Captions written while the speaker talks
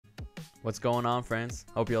What's going on, friends?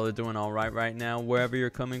 Hope y'all are doing all right now, wherever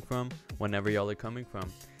you're coming from, whenever y'all are coming from.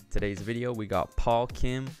 Today's video, we got Paul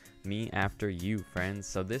Kim, Me After You, friends.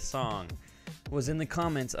 So this song was in the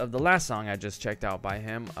comments of the last song I just checked out by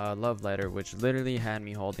him, Love Letter, which literally had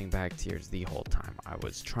me holding back tears the whole time. I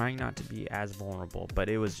was trying not to be as vulnerable, but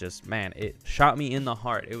it was just, man, it shot me in the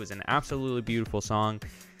heart. It was an absolutely beautiful song,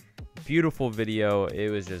 beautiful video.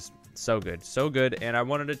 It was just so good, and I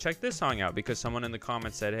wanted to check this song out because someone in the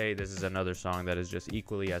comments said, hey, this is another song that is just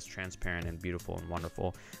equally as transparent and beautiful and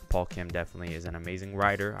wonderful. Paul Kim definitely is an amazing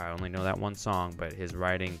writer. I only know that one song, but his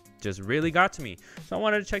writing just really got to me. So I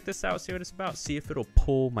wanted to check this out, see what it's about, see if it'll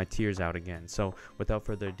pull my tears out again. So without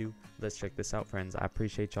further ado, let's check this out, friends. I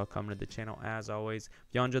appreciate y'all coming to the channel as always.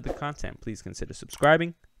 If y'all enjoyed the content, please consider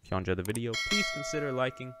subscribing. If y'all enjoyed the video, please consider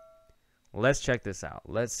liking. Let's check this out.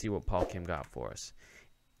 Let's see what Paul Kim got for us.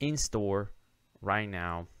 In store right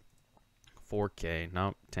now, 4K,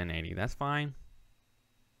 nope, 1080, that's fine,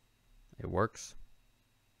 it works.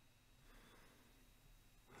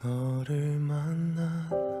 너를 만난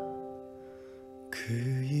그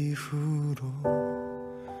이후로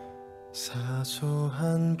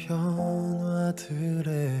사소한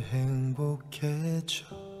변화들에 행복해져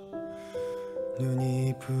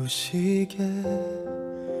눈이 부시게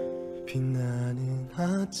빛나는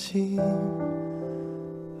아침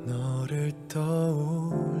너를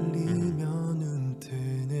떠올리며 눈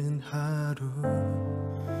뜨는 하루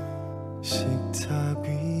식탁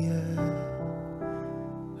위에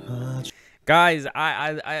Guys,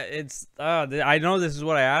 I know this is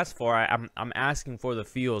what I asked for. I'm asking for the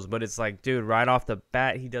feels, but it's like, dude, right off the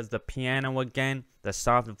bat, he does the piano again, the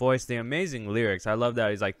soft voice, the amazing lyrics. I love that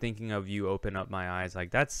he's like, thinking of you, open up my eyes. Like,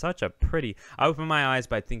 that's such a pretty. I open my eyes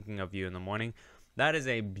by thinking of you in the morning. That is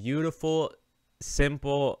a beautiful,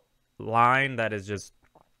 simple line that is just,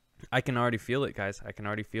 I can already feel it, guys. I can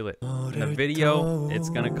already feel it. In the video, it's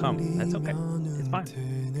gonna come. That's okay. It's fine.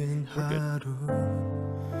 We're good.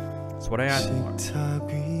 That's what I asked for.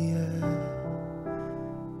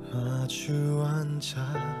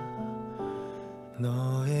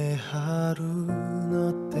 너의 하루는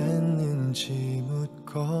어땠는지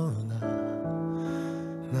묻거나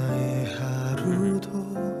나의 하루도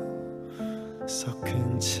썩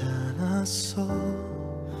괜찮았어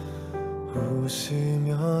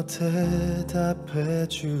웃으며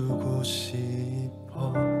대답해주고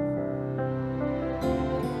싶어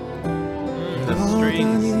The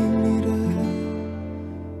strings.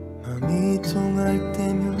 맘이 통할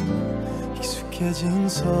때면 익숙해진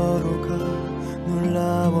서로가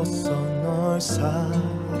놀라웠어 널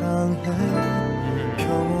사랑해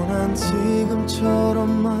평온한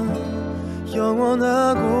지금처럼만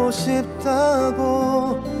영원하고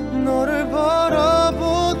싶다고 너를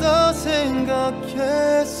바라보다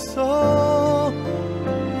생각했어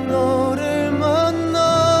너를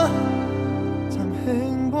만나 참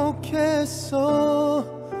행복했어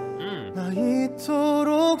나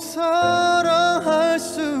이토록 사랑할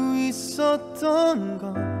수 있었던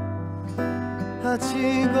건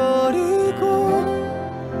아직 어리고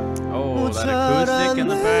that acoustic in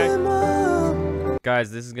the back.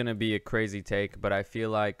 Guys, this is gonna be a crazy take, but I feel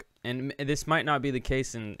like, and this might not be the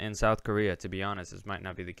case in South Korea, to be honest. This might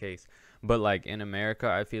not be the case, but like in America,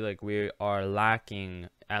 I feel like we are lacking,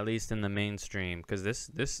 at least in the mainstream, because this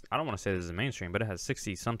I don't want to say this is a mainstream, but it has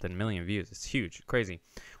 60-something million views. It's huge, crazy.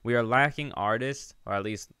 We are lacking artists, or at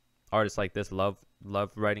least artists like this, love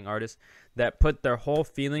writing artists, that put their whole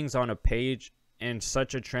feelings on a page in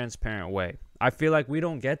such a transparent way. I feel like we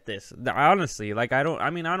don't get this, honestly. Like, I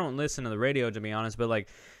don't listen to the radio, to be honest, but like,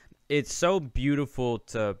 it's so beautiful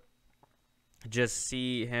to just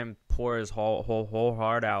see him pour his whole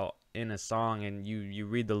heart out in a song, and you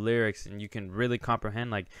read the lyrics and you can really comprehend,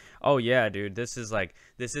 like, oh yeah, dude, this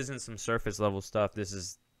isn't some surface level stuff. This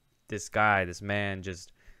is this guy, this man,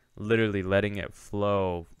 just literally letting it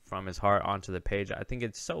flow from his heart onto the page. I think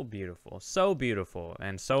it's so beautiful,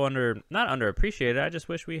 and so not underappreciated. I just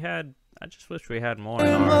wish we had more in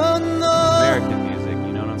our American music,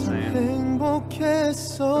 you know what I'm saying?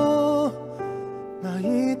 행복했어 나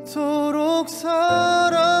이토록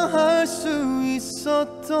사랑할 수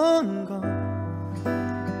있었던 건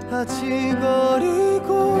아직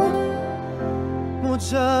어리고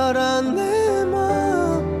모자란 내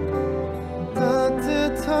맘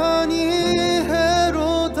따뜻한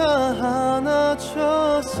이해로 다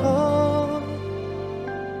안아줘서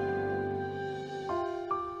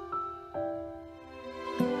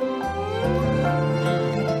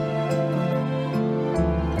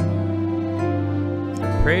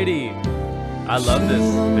Pretty. I love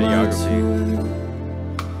this videography.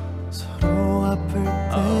 서로 아플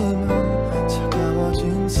때면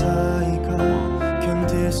차가워진 사이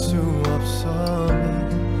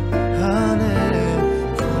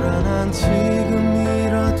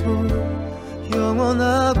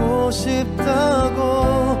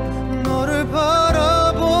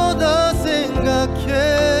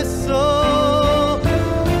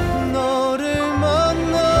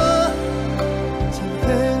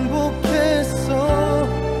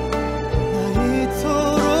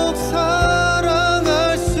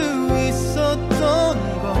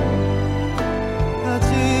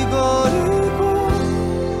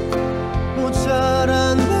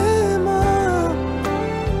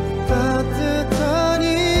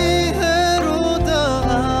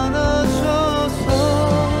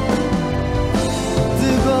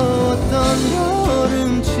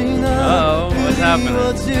happening?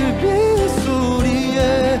 미워질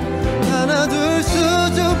빗소리에 하나 둘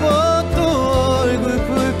수줍어 또 얼굴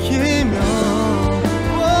붉히며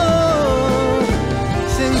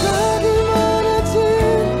생각이 많아진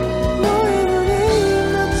너의 눈에 입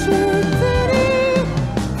맞출 테니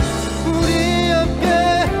우리 함께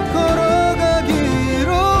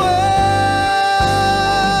걸어가기로 해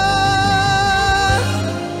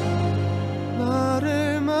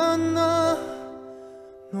나를 만나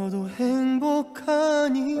너도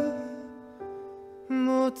행복하니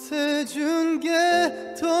못해준 게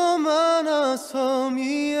더 많아서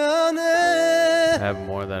미안해 I have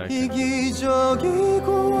more that I can.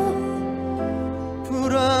 이기적이고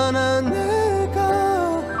불안한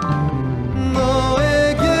내가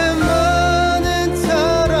너에게만은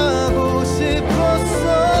잘하고 싶었어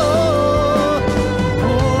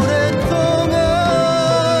오랫동안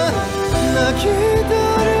나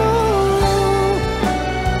기다려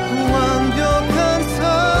완벽한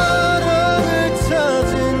사랑을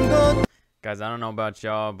찾은 것 Guys, I don't know about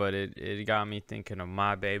y'all, but it got me thinking of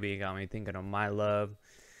my baby. It got me thinking of my love.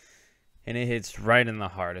 And it hits right in the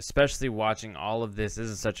heart, especially watching all of this. This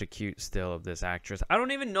is such a cute still of this actress. I don't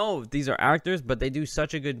even know if these are actors, but they do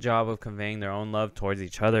such a good job of conveying their own love towards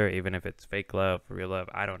each other, even if it's fake love, real love.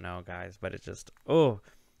 I don't know, guys, but it's just, oh,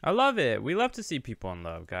 I love it. We love to see people in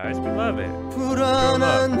love, guys. We love it. Pure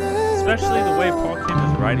love. Especially the way Paul Kim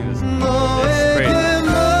is writing this. It's crazy. So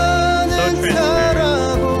transparent.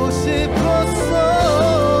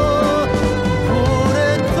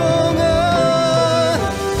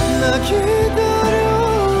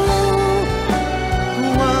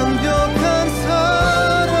 완벽한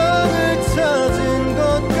사랑을 찾은 것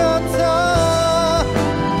같아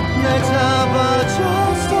날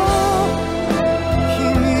잡아줘서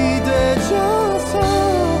힘이 돼줘서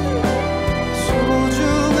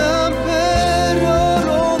소중한 배려로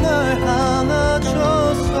날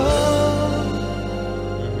안아줘서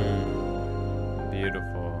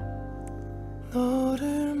Beautiful.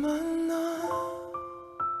 너를 만나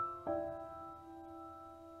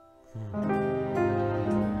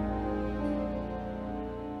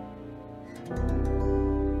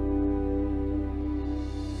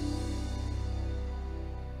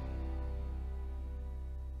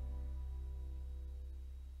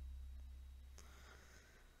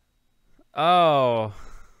Oh,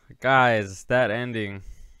 guys, that ending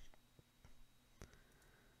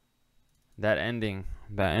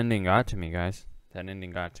got to me, guys. That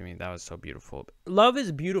ending got to me. That was so beautiful. Love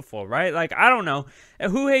is beautiful, right? Like, I don't know.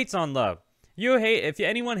 Who hates on love? You hate, if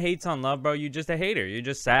anyone hates on love, bro, you're just a hater. You're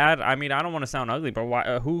just sad. I mean, I don't want to sound ugly, but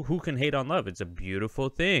why, who can hate on love? It's a beautiful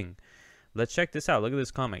thing. Let's check this out. Look at this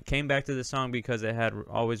comment. Came back to this song because it had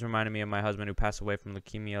always reminded me of my husband who passed away from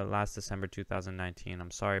leukemia last December 2019.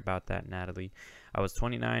 I'm sorry about that, Natalie. I was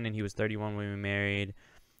 29 and he was 31 when we married.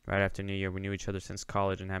 Right after New Year, we knew each other since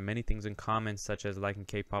college and had many things in common, such as liking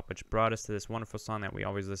K-pop, which brought us to this wonderful song that we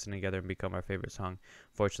always listen together and become our favorite song.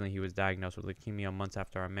 Fortunately, he was diagnosed with leukemia months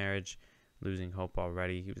after our marriage, losing hope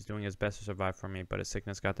already. He was doing his best to survive for me, but his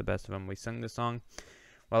sickness got the best of him. We sang this song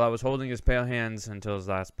while I was holding his pale hands until his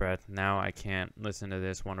last breath. Now I can't listen to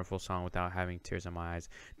this wonderful song without having tears in my eyes.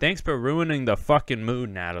 Thanks for ruining the fucking mood,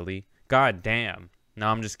 Natalie. God damn. No,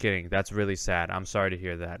 I'm just kidding. That's really sad. I'm sorry to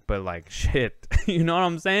hear that. But, like, shit. You know what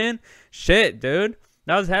I'm saying? Shit, dude.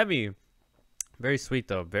 That was heavy. Very sweet,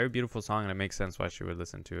 though. Very beautiful song, and it makes sense why she would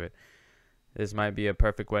listen to it. This might be a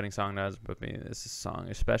perfect wedding song to us, but this song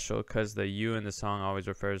is special because the you in the song always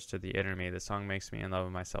refers to the inner me. The song makes me in love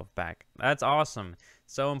with myself back. That's awesome.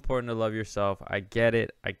 So important to love yourself. I get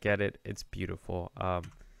it. I get it. It's beautiful.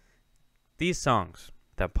 These songs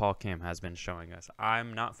that Paul Kim has been showing us.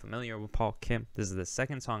 I'm not familiar with Paul Kim. This is the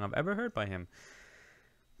second song I've ever heard by him.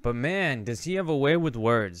 But man, does he have a way with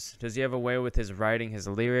words? Does he have a way with his writing, his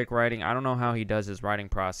lyric writing? I don't know how he does his writing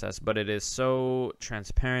process, but it is so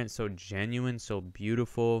transparent, so genuine, so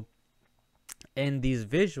beautiful. And these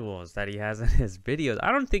visuals that he has in his videos,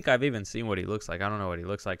 I don't think I've even seen what he looks like. I don't know what he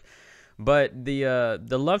looks like. But the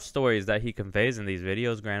love stories that he conveys in these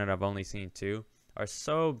videos, granted I've only seen 2, are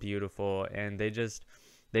so beautiful, and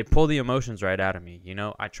they pull the emotions right out of me. You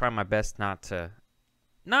know, I try my best I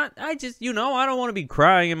don't want to be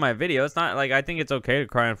crying in my video. It's not like, I think it's okay to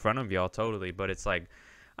cry in front of y'all, totally, but it's like,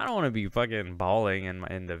 I don't want to be fucking bawling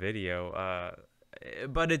in the video.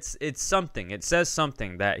 But it's something. It says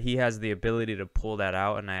something that he has the ability to pull that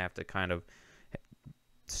out, and I have to kind of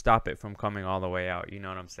stop it from coming all the way out. You know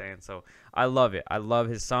what I'm saying? So I love it. I love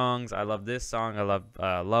his songs. I love this song. I love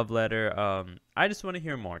Love Letter. I just want to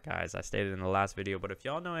hear more, guys. I stated in the last video, but if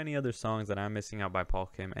y'all know any other songs that I'm missing out by Paul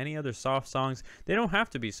Kim, any other soft songs, they don't have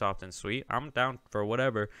to be soft and sweet. I'm down for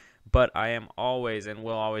whatever, but I am always and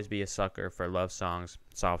will always be a sucker for love songs,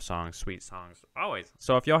 soft songs, sweet songs, always.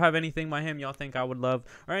 So if y'all have anything by him y'all think I would love,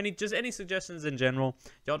 or any suggestions in general,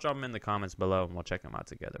 y'all drop them in the comments below and we'll check them out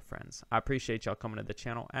together, friends. I appreciate y'all coming to the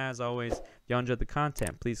channel as always. If y'all enjoyed the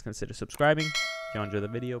content, please consider subscribing. If y'all enjoyed the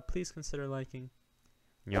video, please consider liking.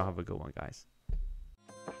 Y'all have a good one, guys.